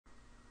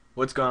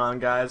What's going on,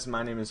 guys?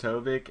 My name is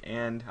Hovik,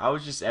 and I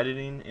was just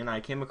editing and I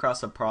came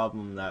across a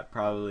problem that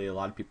probably a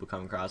lot of people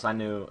come across. I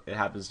know it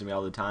happens to me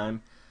all the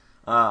time.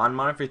 On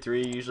Monitor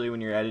 3, usually when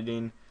you're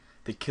editing,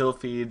 the kill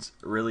feed's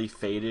really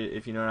faded,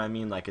 if you know what I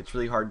mean. Like, it's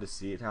really hard to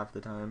see it half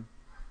the time.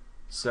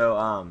 So,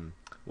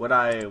 what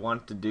I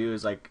want to do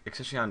is, like,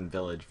 especially on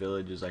Village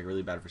is, like,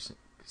 really bad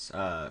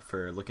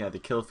for looking at the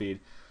kill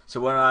feed.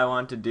 So what I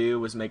want to do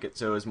was make it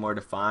so it's more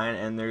defined,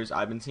 and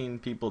I've been seeing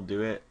people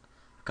do it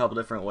a couple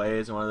different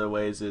ways, and one of the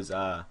ways is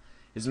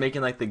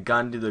making like the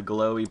gun do the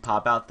glowy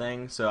pop out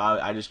thing. So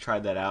I just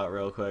tried that out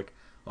real quick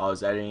while I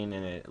was editing,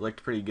 and it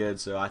looked pretty good,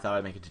 so I thought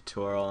I'd make a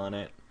tutorial on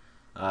it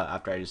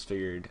after I just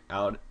figured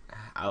out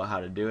how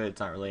to do it. It's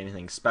not really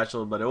anything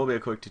special, but it will be a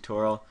quick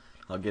tutorial.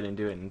 I'll get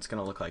into it, and it's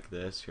gonna look like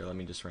this. Here, let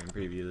me just frame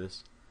preview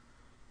this.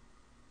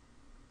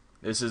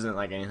 This isn't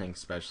like anything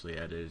specially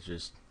edited, it's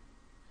just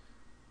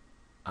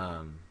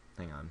hang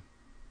on.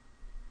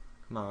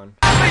 Come on.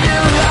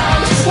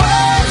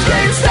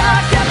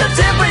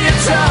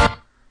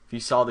 If you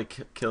saw the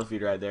kill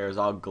feed right there, it was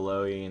all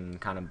glowy and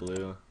kind of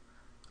blue.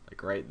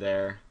 Like right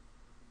there.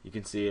 You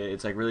can see it.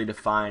 It's like really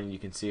defined and you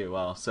can see it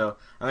well. So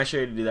I'm going to show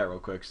you how to do that real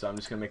quick. So I'm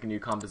just going to make a new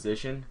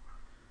composition.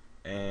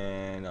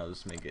 And I'll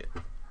just make it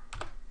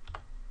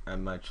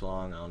much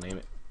long. I'll name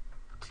it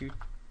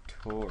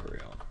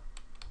tutorial.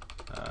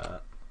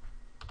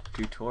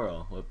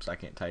 Tutorial. Whoops, I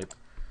can't type.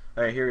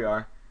 Alright, here we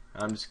are.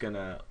 I'm just going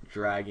to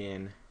drag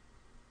in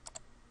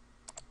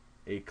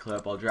a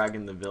clip. I'll drag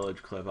in the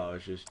village clip I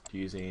was just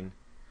using,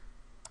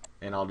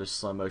 and I'll just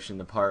slow motion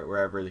the part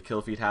wherever the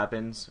kill feed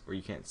happens where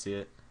you can't see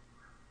it.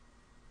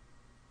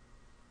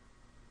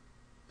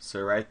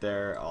 So right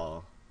there,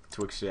 I'll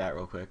Twixter that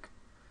real quick.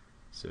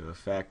 So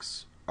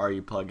effects,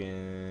 RU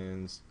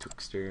plugins,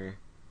 Twixter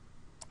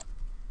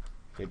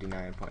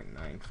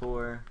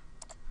 59.94.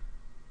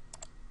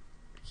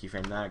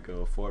 Keyframe that,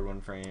 go forward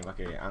one frame.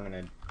 Okay, I'm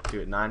gonna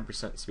do it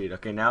 9% speed.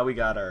 Okay, now we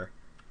got our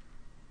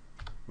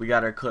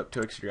clip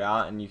Twixter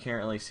out, and you can't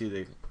really see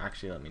the.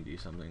 Actually, let me do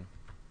something.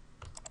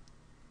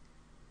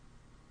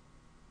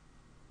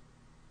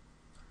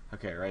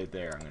 Okay, right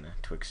there, I'm gonna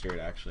Twixter it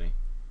actually.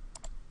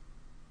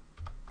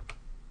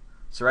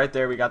 So right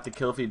there, we got the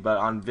kill feed, but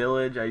on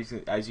Village,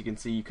 as you can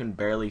see, you can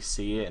barely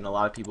see it, and a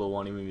lot of people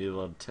won't even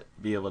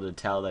be able to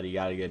tell that you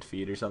got a good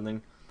feed or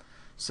something.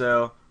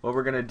 So what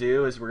we're gonna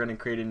do is we're gonna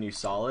create a new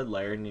solid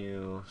layer,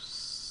 new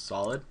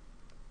solid.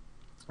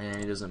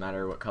 And it doesn't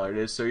matter what color it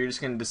is. So you're just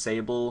going to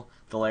disable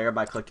the layer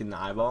by clicking the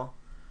eyeball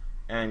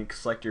and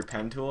select your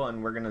pen tool,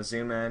 and we're going to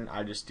zoom in.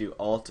 I just do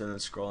Alt and then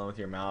scroll in with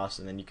your mouse,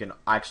 and then you can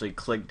actually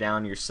click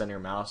down your center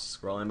mouse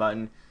scrolling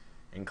button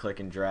and click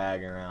and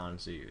drag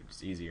around, so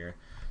it's easier.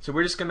 So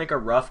we're just going to make a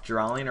rough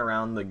drawing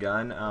around the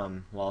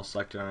gun while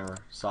selected on our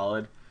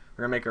solid.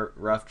 We're going to make a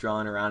rough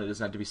drawing around it. It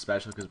doesn't have to be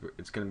special because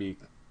it's going to be,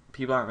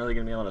 people aren't really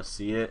going to be able to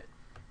see it,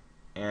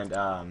 and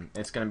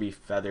it's going to be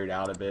feathered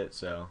out a bit,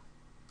 so.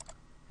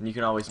 And you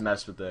can always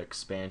mess with the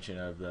expansion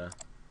of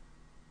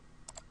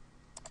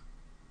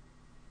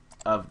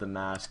the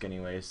mask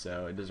anyway,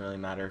 so it doesn't really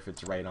matter if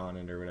it's right on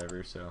it or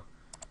whatever. So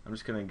I'm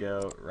just gonna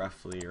go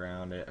roughly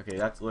around it. Okay,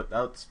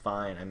 that's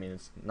fine. I mean,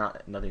 it's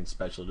nothing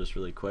special, just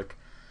really quick.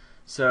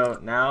 So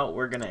now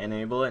we're gonna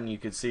enable it, and you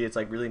can see it's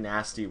like really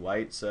nasty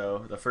white.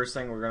 So the first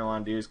thing we're gonna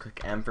want to do is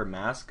click M for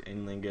mask,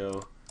 and then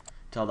go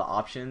to all the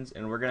options,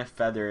 and we're gonna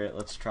feather it.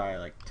 Let's try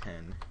like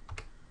 10.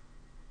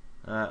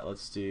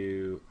 Let's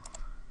do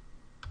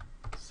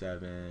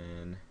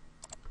 7,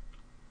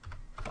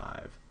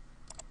 5.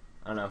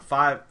 I don't know,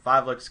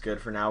 5 looks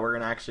good for now. We're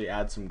gonna actually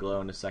add some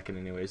glow in a second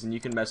anyways, and you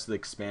can mess with the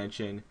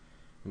expansion. You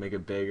can make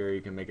it bigger,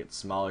 you can make it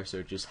smaller, so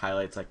it just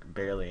highlights like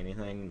barely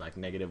anything, like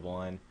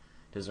 -1.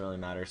 Doesn't really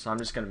matter. So I'm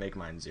just gonna make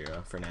mine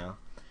 0 for now.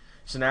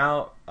 So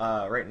now,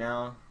 right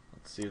now,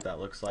 let's see what that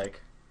looks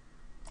like.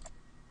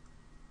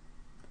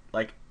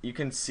 Like, you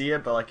can see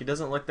it, but like it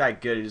doesn't look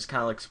that good. It just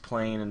kind of looks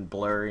plain and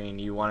blurry,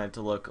 and you want it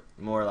to look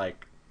more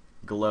like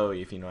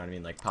glowy, if you know what I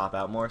mean, like pop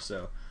out more.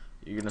 So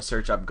you're gonna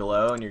search up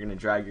glow, and you're gonna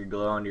drag your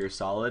glow onto your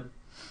solid,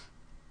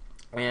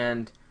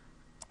 and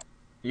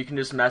you can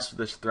just mess with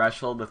this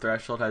threshold. The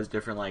threshold has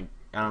different, like,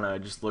 I don't know,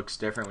 it just looks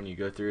different when you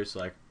go through. So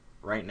like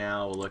right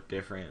now will look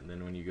different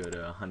than when you go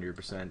to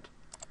 100%.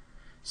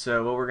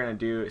 So what we're gonna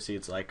do, see,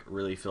 it's like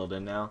really filled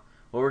in now.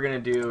 What we're gonna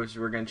do is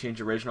we're gonna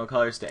change original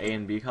colors to A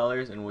and B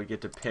colors, and we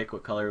get to pick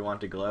what color we want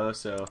to glow.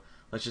 So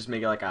let's just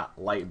make it like a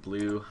light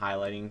blue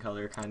highlighting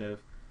color kind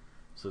of.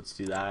 So let's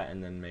do that,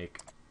 and then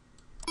make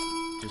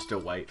just a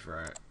white for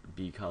our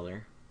B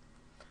color.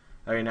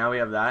 Okay, now we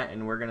have that,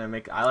 and we're gonna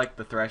make, I like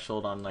the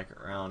threshold on like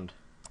around,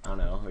 I don't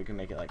know, we can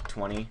make it like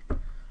 20. So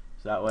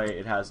that way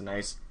it has a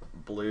nice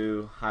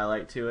blue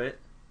highlight to it,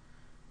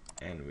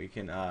 and we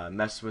can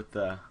mess with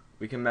the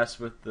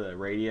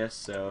radius.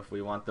 So if we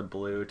want the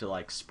blue to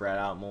like spread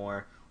out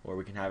more, or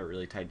we can have it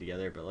really tight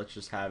together, but let's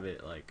just have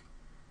it like,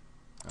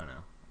 I don't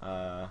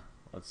know,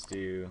 let's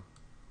do.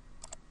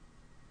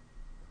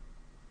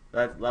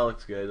 That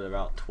looks good,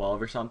 about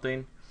 12 or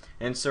something.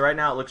 And so right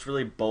now it looks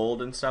really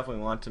bold and stuff. We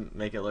want to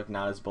make it look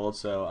not as bold,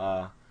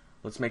 so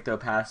let's make the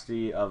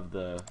opacity of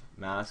the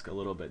mask a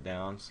little bit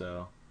down.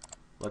 So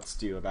let's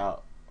do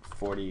about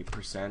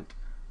 40%, and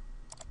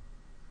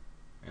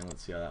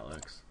let's see how that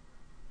looks.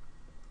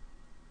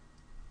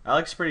 That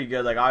looks pretty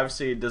good. Like,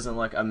 obviously it doesn't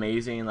look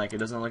amazing, like it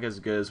doesn't look as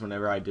good as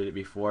whenever I did it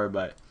before,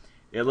 but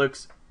it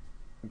looks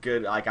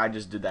good. Like, I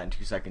just did that in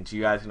 2 seconds.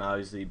 You guys can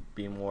obviously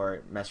be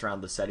more, mess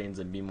around with the settings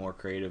and be more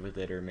creative with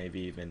it, or maybe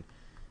even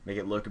make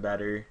it look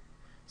better.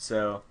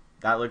 So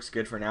that looks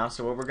good for now.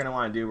 So what we're going to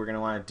want to do, we're going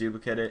to want to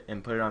duplicate it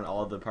and put it on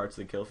all the parts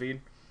of the kill feed.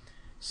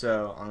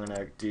 So I'm going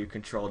to do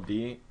Control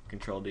D,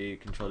 Control D,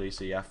 Control D.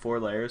 So you have 4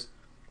 layers,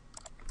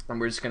 and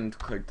we're just going to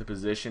click the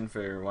position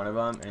for one of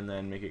them and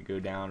then make it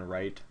go down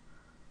right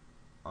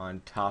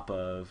on top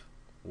of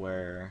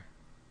where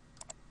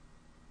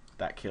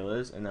that kill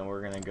is. And then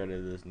we're going to go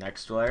to the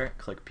next layer,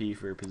 click P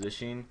for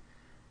position,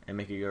 and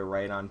make it go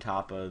right on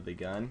top of the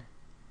gun.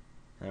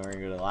 And then we're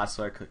going to go to the last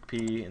layer, click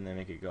P, and then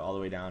make it go all the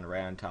way down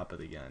right on top of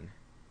the gun.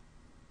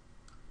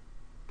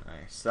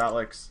 Nice. So that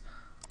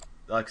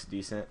looks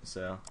decent.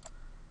 So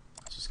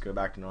let's just go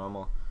back to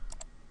normal.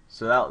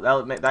 So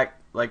that'll make that,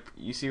 like,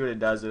 you see what it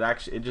does.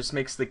 It just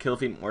makes the kill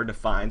feed more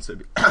defined. So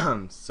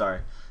sorry,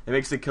 it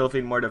makes the kill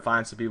feed more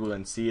defined so people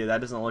can see it. That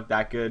doesn't look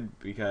that good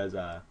because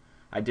I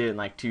did it in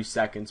like 2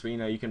 seconds. But you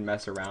know, you can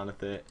mess around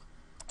with it,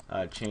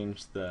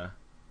 change the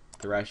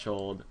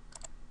threshold.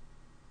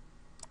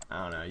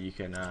 I don't know. You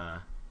can.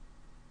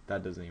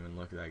 That doesn't even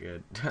look that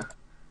good.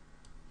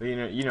 But you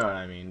know what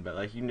I mean. But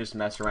like, you can just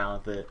mess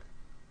around with it.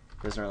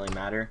 Doesn't really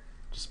matter.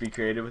 Just be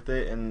creative with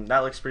it, and that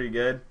looks pretty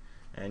good.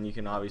 And you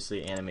can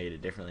obviously animate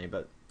it differently,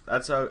 but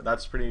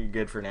that's pretty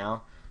good for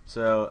now.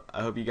 So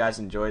I hope you guys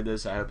enjoyed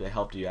this. I hope it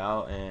helped you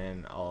out,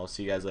 and I'll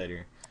see you guys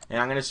later. And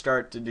I'm gonna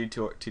start to do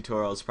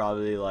tutorials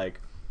probably like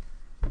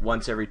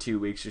once every 2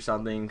 weeks or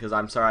something, because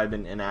I'm sorry I've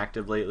been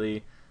inactive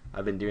lately.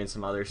 I've been doing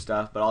some other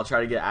stuff, but I'll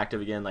try to get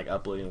active again, like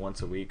uploading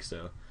once a week.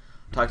 So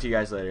talk to you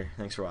guys later.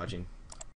 Thanks for watching.